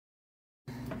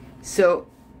So,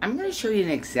 I'm going to show you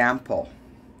an example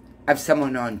of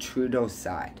someone on Trudeau's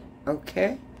side,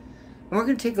 okay? And we're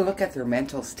going to take a look at their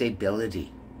mental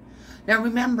stability. Now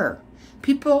remember,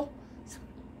 people,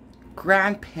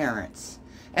 grandparents,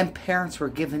 and parents were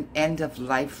given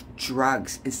end-of-life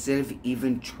drugs instead of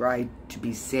even tried to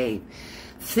be saved.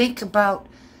 Think about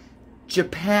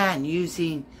Japan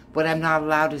using what I'm not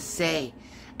allowed to say,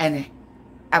 and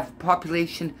a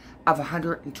population of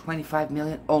 125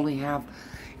 million only have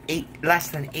less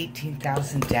than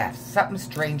 18,000 deaths. Something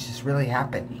strange is really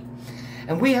happening.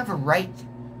 And we have a right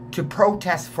to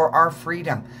protest for our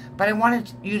freedom. But I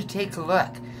wanted you to take a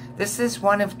look. This is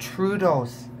one of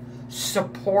Trudeau's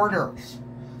supporters.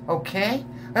 Okay?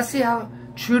 Let's see how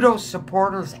Trudeau's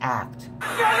supporters act. Get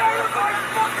out of my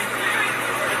fucking city!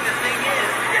 The thing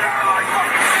is, get out of my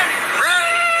fucking city!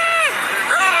 Hey,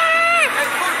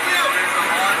 fuck you!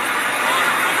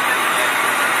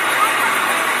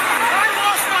 I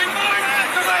lost my mind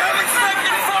because I haven't slept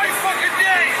in 5 fucking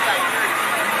days!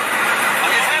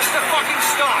 It has to fucking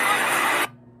stop!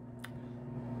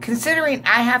 Considering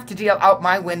I have to deal out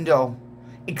my window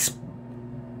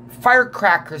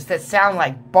firecrackers that sound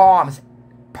like bombs,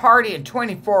 partying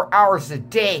 24 hours a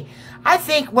day, I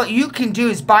think what you can do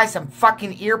is buy some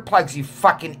fucking earplugs, you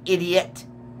fucking idiot.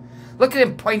 Look at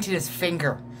him pointing his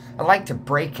finger. I'd like to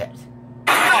break it.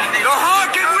 The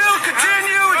honking will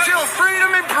continue until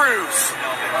freedom improves.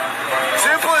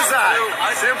 Simple as that.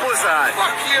 Simple as that.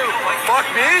 Fuck you. Fuck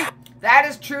me? That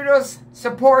is Trudeau's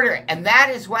supporter, and that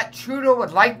is what Trudeau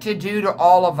would like to do to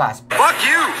all of us. Fuck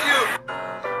you.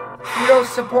 Trudeau's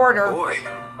supporter. Boy.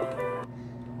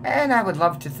 And I would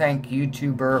love to thank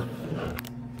YouTuber